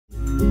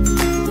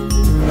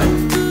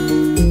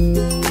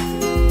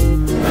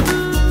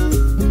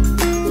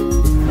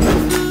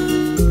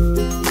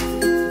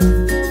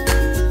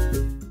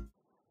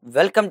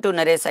Welcome to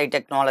Naresh IT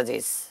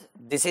Technologies.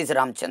 This is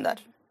Ramachandra.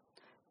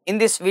 In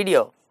this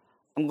video,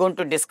 I am going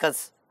to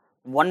discuss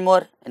one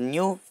more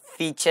new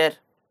feature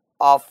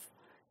of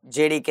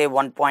JDK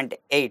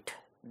 1.8,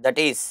 that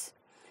is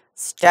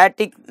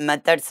static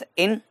methods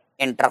in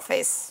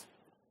interface.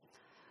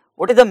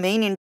 What is the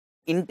main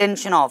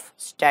intention of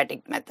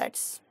static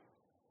methods?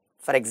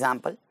 For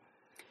example,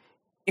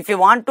 if you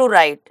want to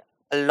write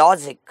a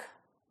logic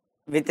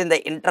within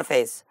the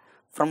interface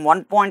from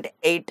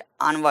 1.8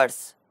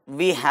 onwards,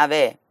 we have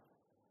a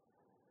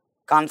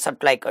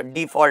concept like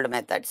default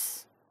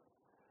methods.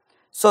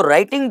 So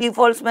writing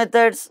default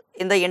methods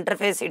in the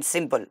interface, it's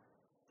simple.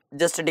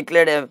 Just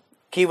declare a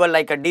keyword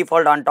like a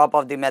default on top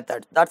of the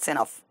method, that's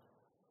enough.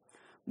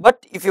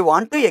 But if you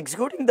want to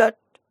executing that,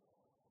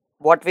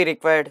 what we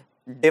required?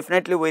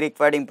 Definitely we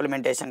required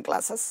implementation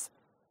classes.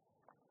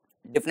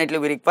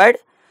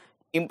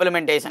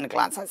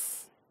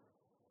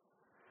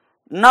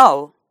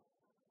 Now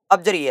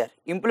observe here,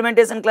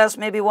 implementation class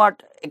may be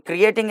what?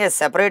 Creating a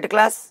separate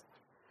class.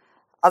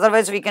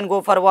 Otherwise we can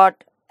go for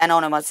what?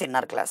 Anonymous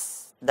inner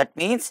class. That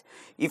means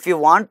if you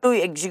want to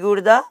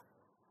execute the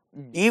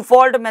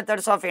default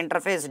methods of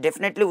interface,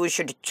 definitely we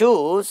should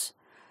choose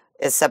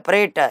a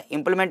separate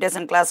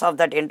implementation class of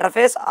that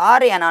interface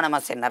or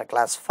anonymous inner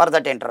class for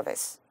that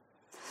interface.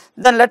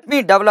 Then let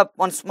me develop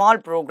one small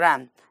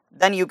program,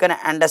 then you can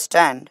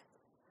understand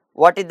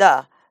what is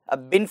the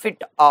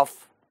benefit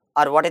of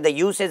or what is the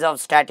usage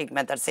of static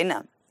methods in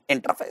an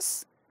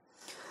interface.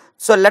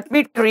 So let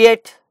me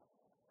create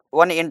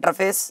one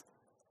interface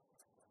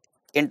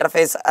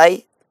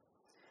I.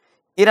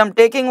 Here I am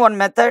taking one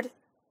method,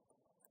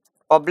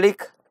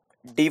 public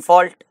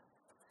default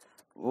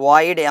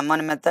void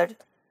m1 method,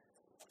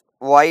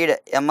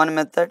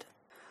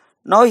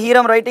 Now here I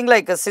am writing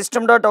like a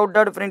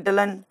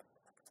system.out.println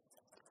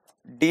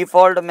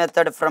default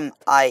method from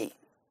I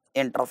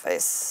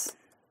interface.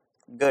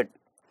 Good.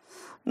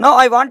 Now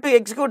I want to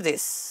execute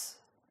this.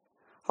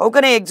 How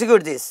can I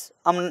execute this?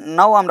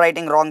 Now I am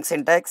writing wrong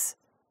syntax.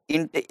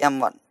 Int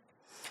m1,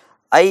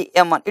 I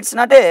m1. It's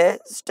not a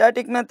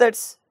static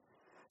methods.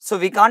 So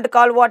we can't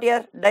call what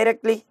here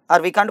directly, or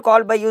we can't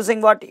call by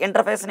using what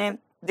interface name.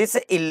 This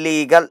is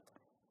illegal.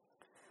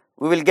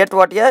 We will get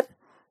what here?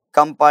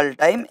 Compile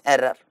time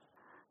error.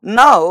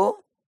 Now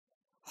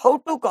how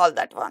to call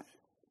that one?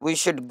 We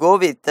should go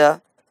with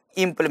the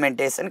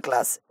implementation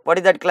class. What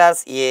is that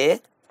class?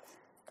 A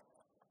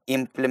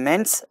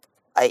implements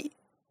I.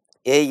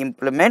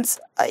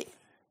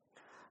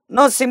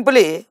 Now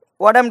simply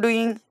what I am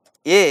doing?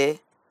 A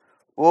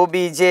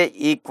obj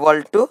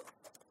equal to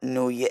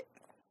new A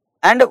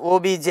and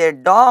obj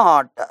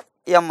dot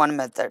m1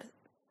 method.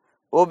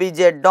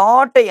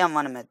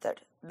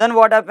 Then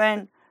what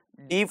happened?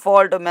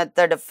 Default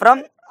method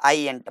from I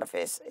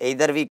interface.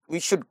 Either we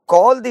should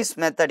call this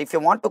method. If you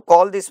want to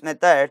call this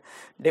method,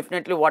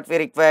 definitely what we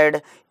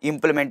required?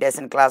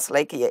 Implementation class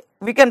like A.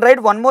 We can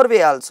write one more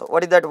way also.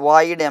 What is that?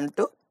 Void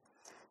m2.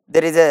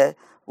 There is a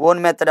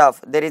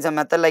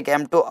method like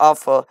m2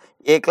 of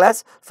A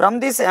class. From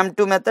this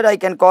m2 method I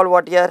can call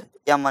what here?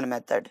 M1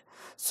 method.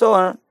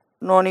 So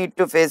no need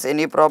to face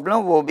any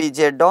problem.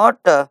 Obj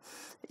dot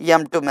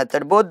m2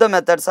 method. Both the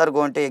methods are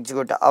going to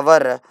execute.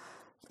 Our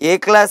A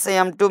class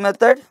m2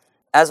 method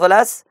as well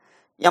as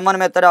m1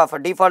 method of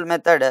default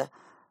method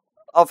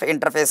of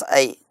interface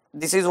I.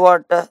 This is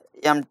what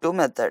m2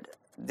 method.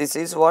 This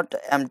is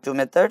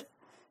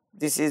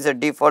a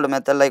default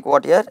method like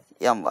what here?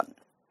 m1.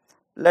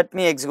 Let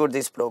me execute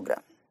this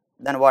program.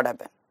 Then what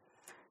happened?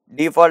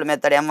 Default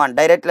method m1.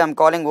 Directly I am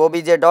calling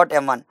obj dot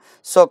m1.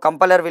 So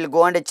compiler will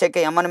go and check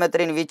a m1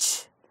 method in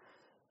which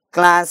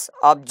class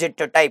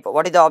object type.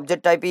 What is the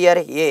object type here?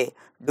 A.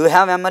 Do you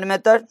have m1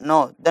 method?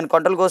 No. Then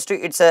control goes to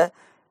it's a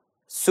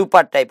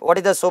super type. What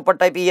is the super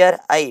type here?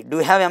 I. Do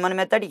you have m1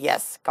 method?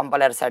 Yes.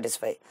 Compiler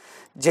satisfy.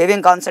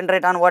 JVM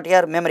concentrate on what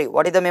here? Memory.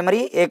 What is the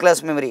memory? A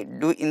class memory.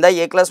 In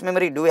the A class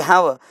memory, do you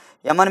have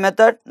m1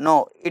 method?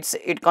 No.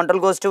 It control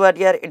goes to what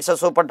here? It's a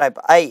super type.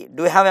 I.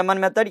 Do you have m1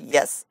 method?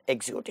 Yes.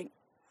 Executing.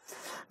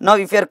 Now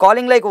if you are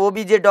calling like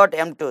obj dot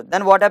m2,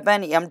 then what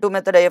happen? M2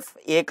 method if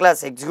A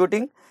class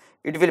executing,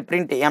 it will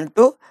print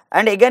m2,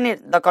 and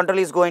again the control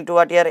is going to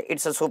what here?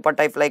 It's a super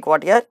type like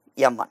what here?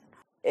 M1.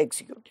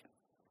 Executing.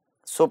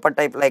 Super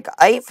type like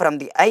I, from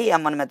the I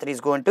m1 method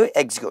is going to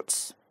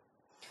executes.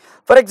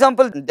 For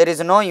example, there is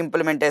no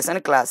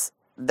implementation class,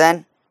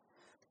 then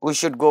we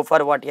should go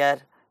for what here?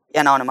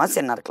 Anonymous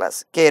inner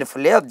class.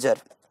 Carefully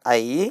observe.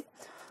 I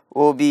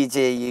obj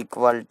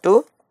equal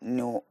to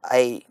new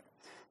I.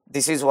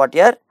 This is what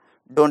here?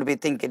 Don't be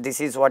thinking this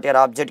is what your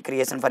object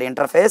creation for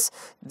interface.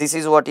 This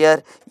is what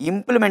your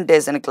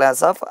implementation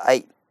class of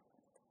I.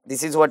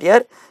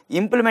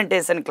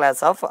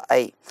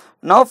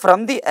 Now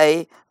from the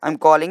I am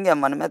calling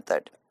m1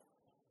 method.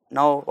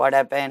 Now what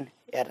happened?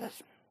 Error.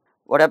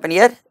 What happened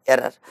here?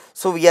 Error.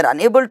 So we are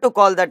unable to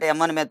call that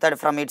m1 method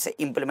from its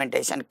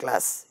implementation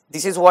class.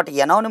 This is what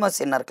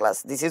anonymous inner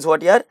class.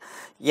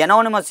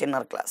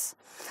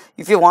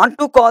 If you want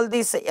to call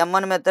this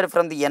m1 method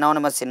from the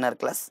anonymous inner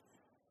class,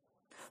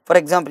 For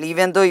example,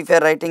 even though if you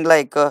are writing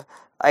like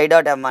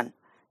I.M1,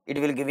 it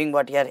will giving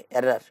what here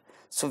error.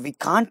 So we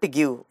can't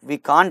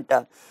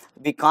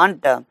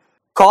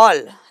call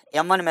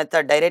M1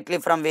 method directly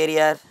from where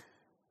here,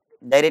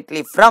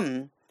 directly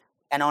from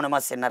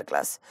anonymous inner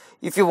class.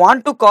 If you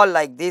want to call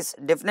like this,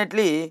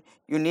 definitely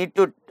you need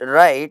to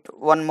write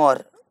one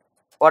more.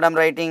 What I'm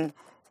writing,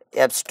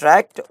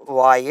 abstract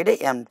void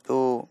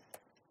M2.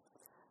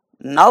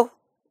 Now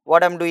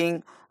what I'm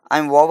doing,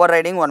 I'm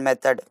overriding one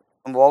method.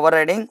 What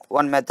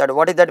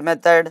is that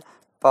method?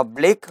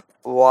 Public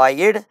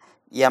void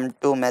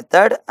M2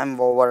 method. I'm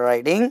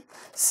overriding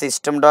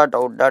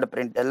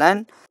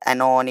system.out.println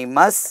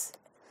anonymous.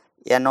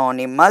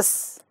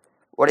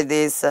 What is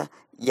this?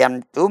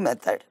 M2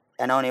 method.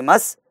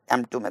 Anonymous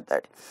M2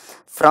 method.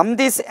 From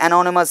this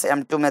anonymous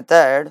M2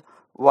 method,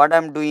 what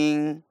I'm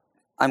doing,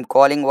 I'm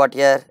calling what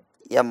here?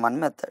 M1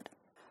 method.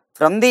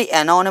 From the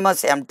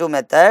anonymous M2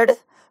 method,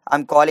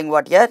 I'm calling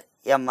what here?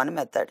 M1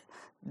 method.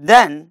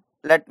 Then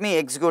let me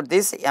execute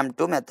this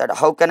M2 method.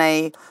 How can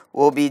I?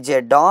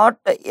 Obj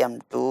dot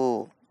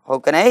M2. How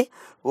can I?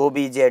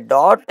 Obj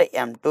dot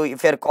M2.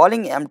 If you are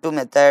calling M2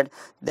 method,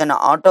 then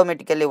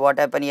automatically what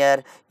happen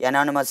here?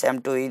 Anonymous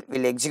M2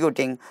 will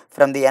executing.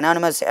 From the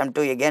anonymous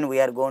M2 again we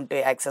are going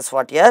to access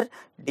what here?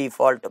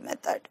 Default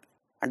method.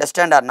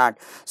 Understand or not?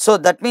 So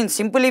that means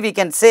simply we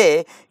can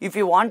say, if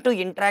you want to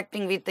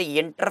interacting with the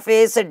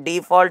interface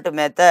default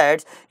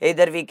methods,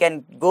 either we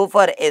can go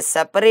for a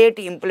separate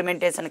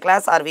implementation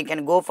class or we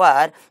can go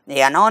for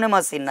the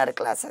anonymous inner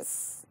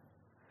classes.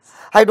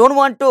 I don't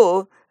want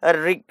to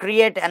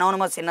recreate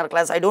anonymous inner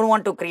class. I don't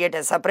want to create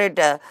a separate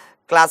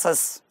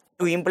classes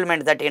to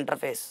implement that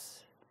interface.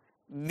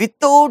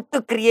 Without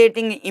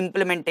creating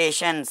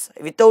implementations,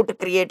 without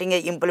creating a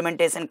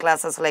implementation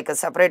classes like a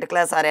separate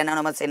class or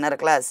anonymous inner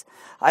class,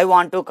 I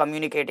want to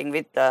communicating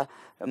with the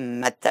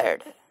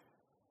method.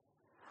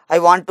 I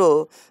want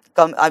to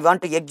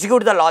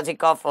execute the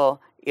logic of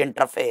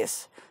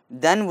interface.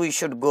 Then we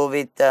should go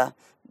with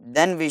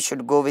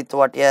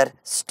what here?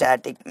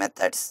 Static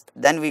methods.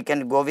 Then we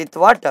can go with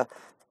what?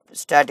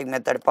 Static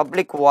method.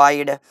 Public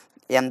void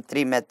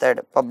M3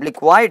 method, public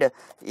void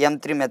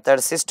M3 method,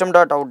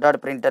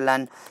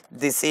 system.out.println.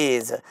 This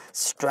is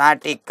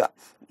static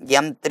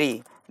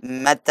M3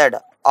 method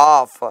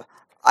of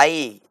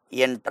I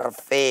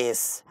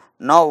interface.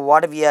 Now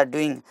what we are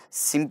doing,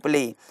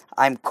 simply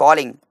I am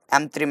calling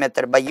M3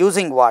 method by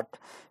using what?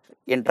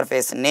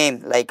 Interface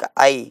name like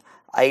I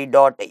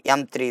dot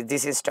M3.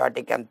 This is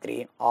static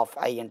M3 of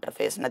I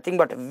interface. Nothing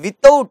but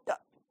without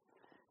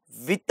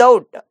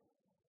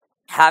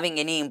having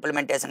any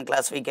implementation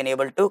class we can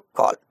able to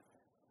call.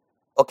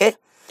 Okay.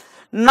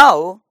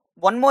 Now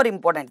one more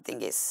important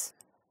thing is,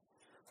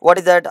 what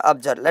is that?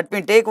 Observe. Let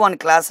me take one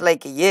class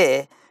like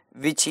A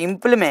which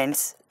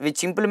implements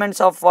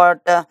of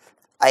what?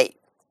 I.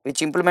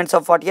 Which implements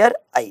of what here?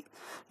 I.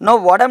 Now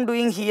what I'm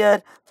doing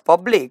here,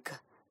 public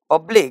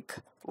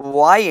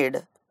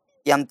void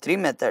M3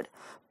 method.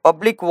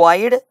 Public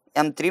void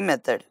M3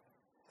 method.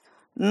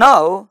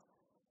 Now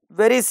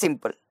very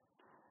simple.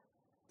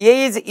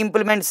 A is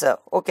implements.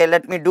 Okay,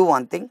 let me do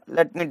one thing.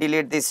 Let me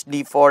delete this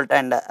default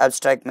and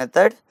abstract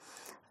method,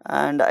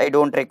 and I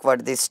don't require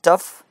this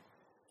stuff.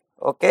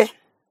 Okay,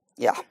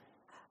 yeah,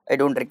 I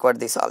don't require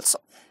this also.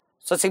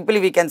 So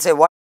simply we can say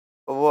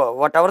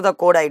whatever the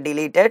code I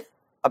deleted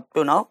up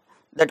to now,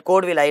 that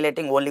code will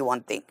highlighting only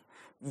one thing.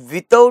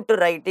 Without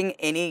writing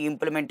any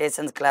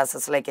implementations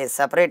classes like a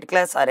separate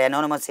class or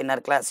anonymous inner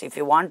class, if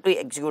you want to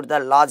execute the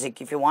logic,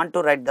 if you want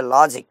to write the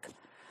logic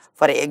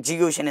for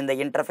execution in the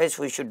interface,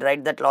 we should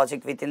write that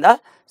logic within the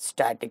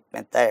static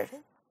method.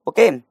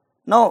 Okay.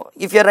 Now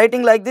if you are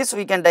writing like this,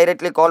 we can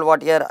directly call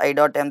what here?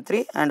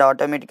 I.M3, and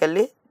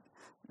automatically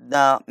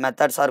the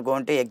methods are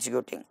going to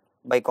executing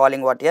by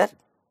calling what here?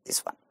 This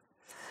one.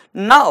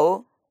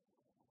 Now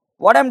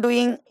what I am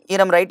doing here,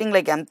 I am writing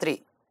like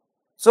M3.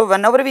 So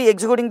whenever we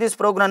executing this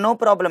program, no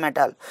problem at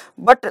all.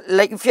 But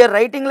like if you are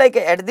writing like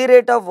at the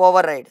rate of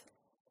override,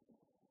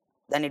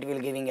 then it will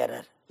giving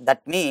error.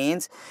 That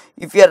means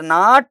if you are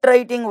not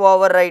writing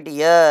override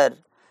here,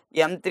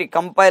 M3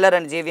 compiler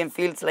and JVM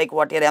feels like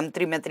what here?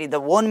 M3 method is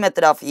the own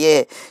method of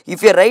A.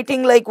 If you are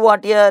writing like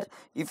what here?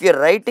 If you are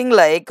writing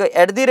like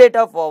at the rate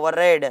of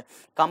override,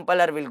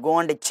 compiler will go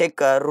and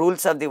check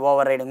rules of the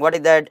overriding. What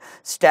is that?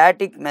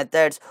 Static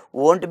methods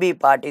won't be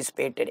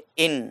participated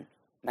in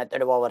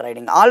method of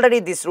overriding. Already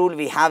this rule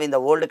we have in the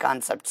old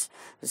concepts.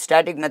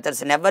 Static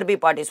methods never be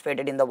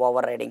participated in the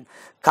overriding.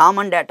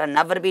 Common data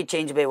never be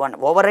changed by one.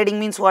 Overriding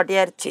means what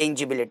here?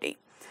 Changeability.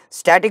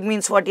 Static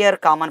means what here?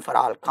 Common for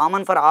all.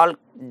 Common for all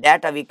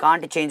data we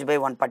can't change by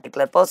one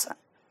particular person.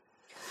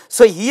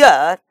 So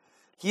here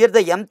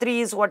the M3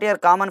 is what here?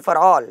 Common for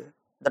all.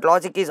 That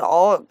logic is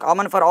all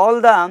common for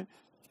all the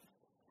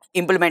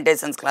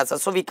implementations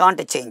classes. So we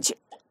can't change it.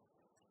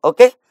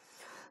 Okay.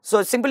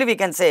 So simply we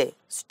can say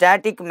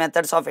static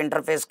methods of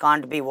interface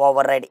can't be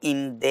override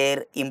in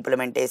their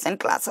implementation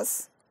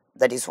classes.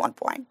 That is one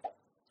point.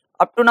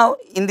 Up to now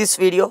in this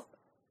video,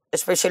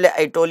 especially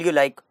I told you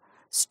like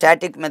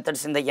static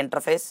methods in the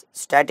interface.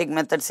 Static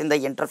methods in the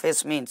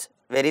interface means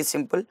very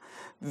simple.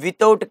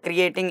 Without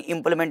creating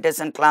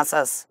implementation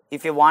classes,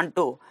 if you want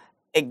to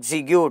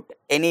execute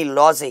any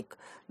logic,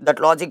 that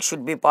logic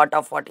should be part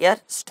of what here?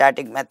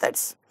 Static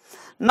methods.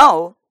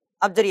 Now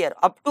observe here,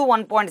 up to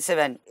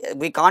 1.7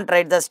 we can't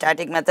write the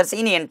static methods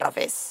in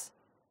interface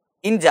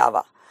in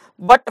Java,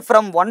 but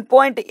from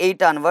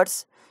 1.8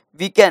 onwards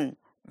we can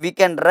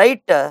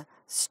write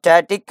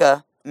static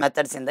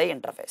methods in the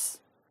interface.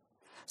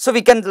 So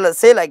we can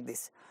say like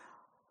this,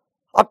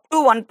 up to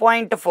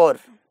 1.4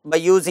 by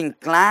using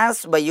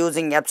class, by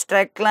using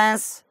abstract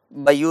class,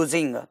 by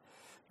using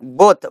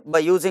both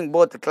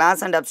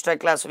class and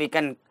abstract class, we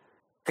can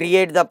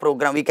create the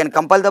program, we can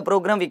compile the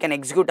program, we can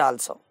execute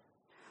also.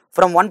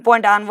 From 1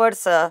 point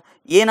onwards,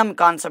 enum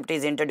concept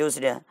is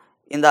introduced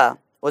in the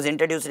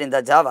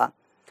Java.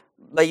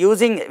 By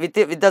using with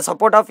the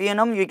support of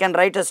enum, we can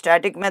write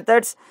static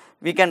methods,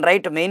 we can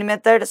write main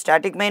method,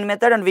 static main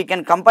method, and we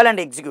can compile and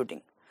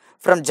executing.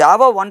 From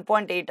Java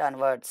 1.8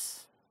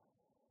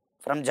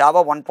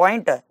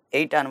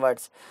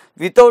 onwards,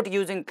 without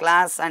using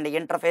class and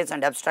interface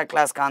and abstract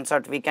class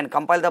concept, we can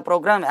compile the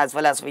program as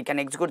well as we can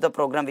execute the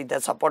program with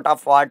the support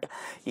of what?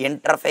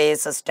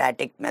 Interface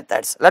static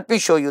methods. Let me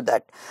show you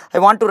that. I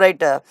want to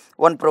write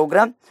one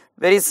program,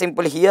 very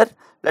simple here.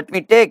 Let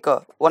me take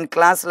one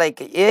class like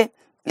A.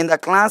 In the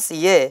class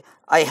A,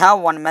 I have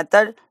one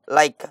method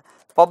like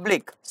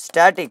public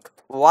static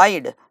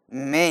void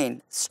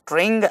main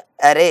string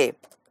array.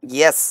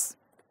 Yes.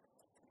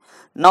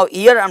 Now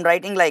here I am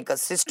writing like a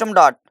system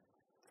dot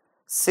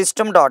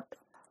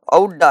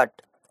out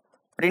dot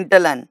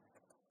println.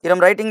 Here I am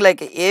writing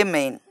like a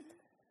main,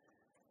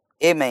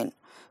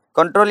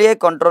 control A,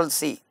 control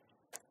C,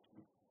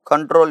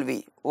 control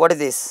V. What is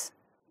this?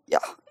 Yeah,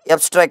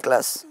 abstract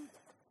class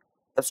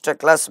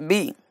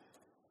B.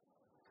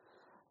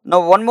 Now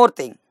one more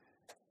thing,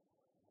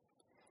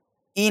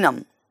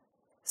 enum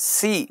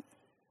C,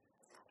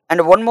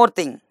 and one more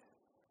thing,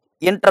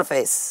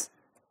 interface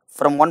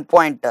from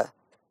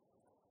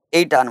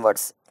 1.8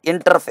 onwards,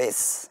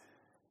 interface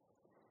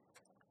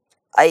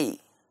I.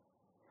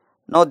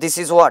 Now this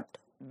is what?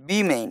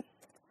 B main,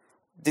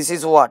 this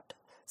is what?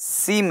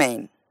 C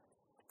main,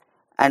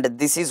 and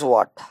this is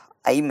what?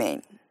 I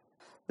main.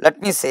 Let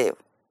me save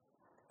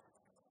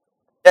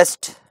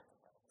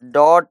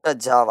test.java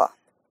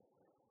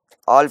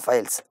all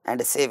files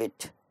and save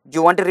it. Do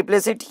you want to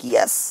replace it?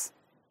 Yes,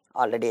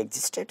 already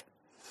existed.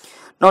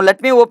 Now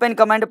let me open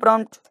command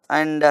prompt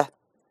and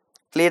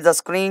clear the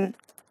screen,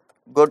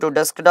 go to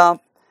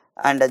desktop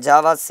and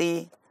Java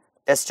C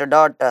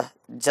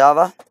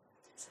test.java.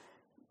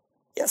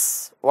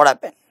 Yes, what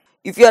happened?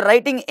 If you are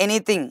writing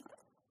anything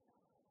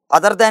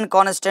other than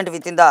constant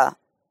within the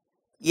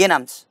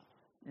enums,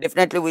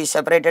 definitely we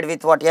separated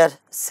with what here?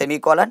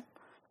 Semicolon.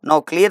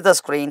 Now clear the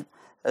screen,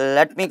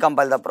 let me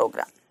compile the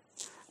program.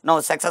 Now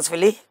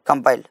successfully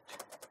compiled.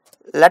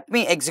 Let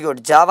me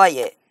execute Java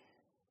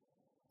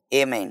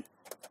A main,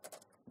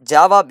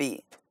 Java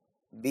B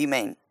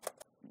main,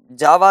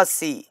 Java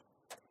C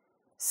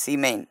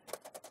main,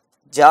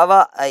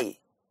 Java I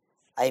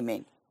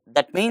main.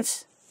 That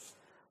means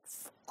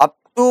up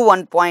to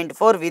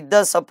 1.4 with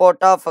the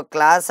support of a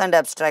class and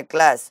abstract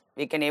class,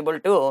 we can able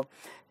to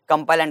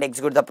compile and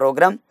execute the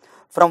program.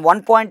 From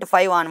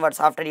 1.5 onwards,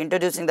 after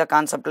introducing the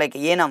concept like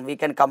enum, we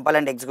can compile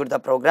and execute the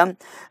program.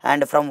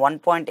 And from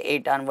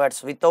 1.8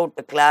 onwards, without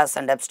class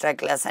and abstract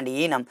class and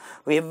enum,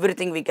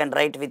 everything we can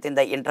write within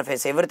the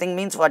interface. Everything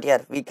means what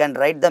here? We can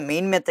write the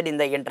main method in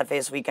the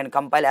interface, we can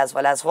compile as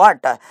well as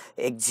what?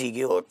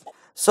 Execute.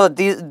 So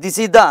this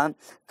is the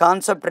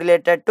concept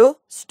related to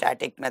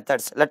static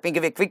methods. Let me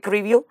give a quick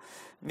review.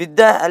 With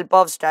the help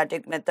of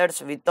static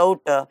methods,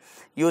 without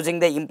using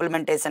the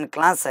implementation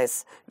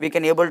classes, we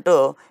can able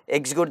to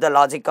execute the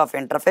logic of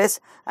interface,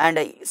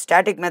 and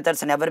static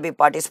methods never be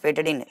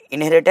participated in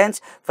inheritance.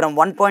 From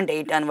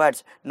 1.8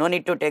 onwards, no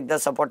need to take the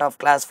support of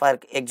class for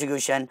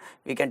execution,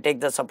 we can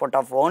take the support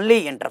of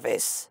only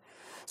interface.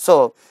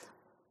 So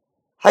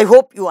I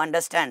hope you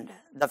understand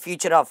the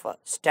future of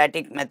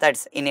static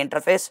methods in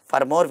interface.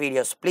 For more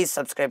videos, please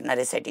subscribe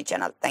Naresh IT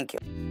channel. Thank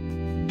you.